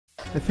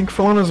I think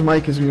Fauna's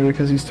mic is muted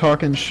because he's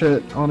talking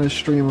shit on his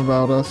stream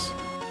about us.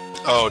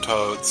 Oh,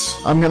 toads.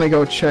 I'm gonna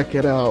go check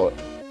it out.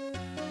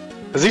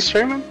 Is he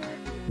streaming?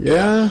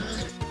 Yeah.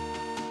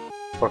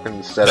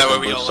 Fucking set That up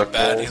way we all look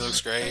bad and he looks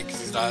great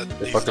because he's not.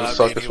 They He's fucking not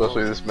suck, being evil.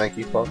 especially this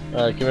Mankey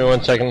fuck. Give me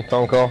 1 second,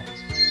 phone call.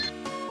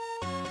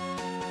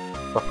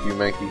 Fuck you,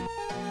 Mankey.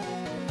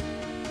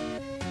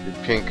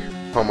 Your pink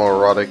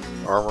homoerotic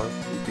armor,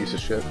 you piece of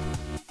shit.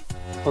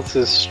 What's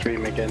his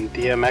stream again?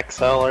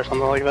 DMXL or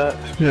something like that?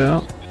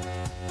 Yeah.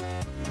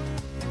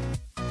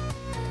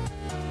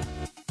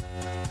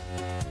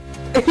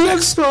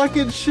 He's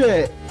talking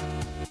shit.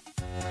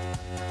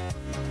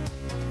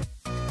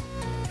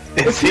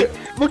 Is he?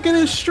 Look at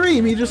his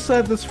stream. He just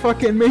said this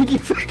fucking Mankey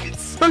fucking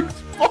sucks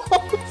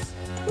balls.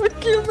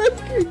 Fuck you,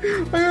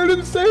 Mankey. I heard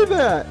him say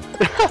that.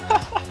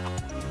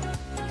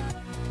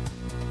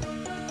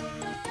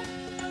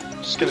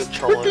 Just gonna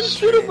troll Fucking his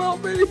shit stream.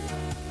 about me.